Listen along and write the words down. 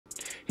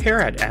Here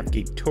at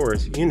AvGeek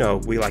Tours, you know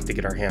we like to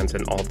get our hands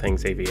in all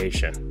things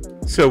aviation.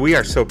 So we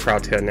are so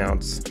proud to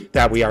announce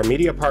that we are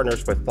media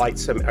partners with Flight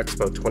Sim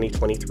Expo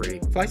 2023.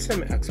 Flight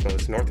Sim Expo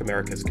is North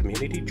America's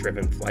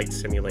community-driven flight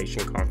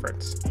simulation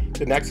conference.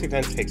 The next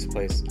event takes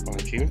place on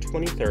June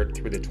 23rd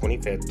through the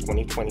 25th,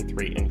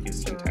 2023 in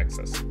Houston,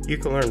 Texas. You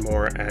can learn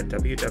more at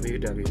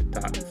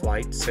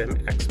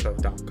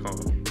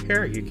www.flightsimexpo.com.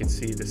 Here you can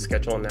see the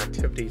schedule and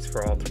activities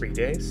for all 3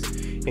 days,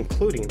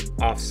 including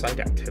off-site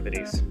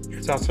activities.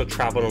 There's also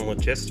travel and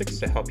logistics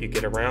to help you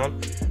get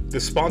around, the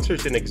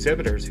sponsors and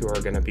exhibitors who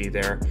are going to be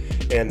there,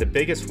 and the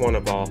biggest one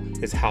of all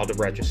is how to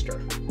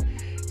register.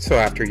 So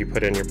after you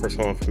put in your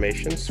personal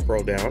information,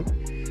 scroll down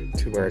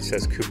to where it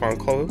says coupon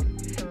code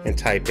and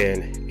type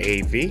in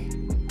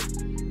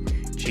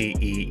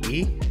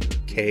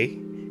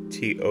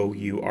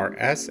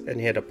AVGEEKTOURS and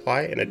hit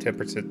apply, and a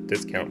 10%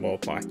 discount will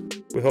apply.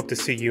 We hope to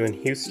see you in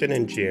Houston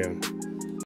in June.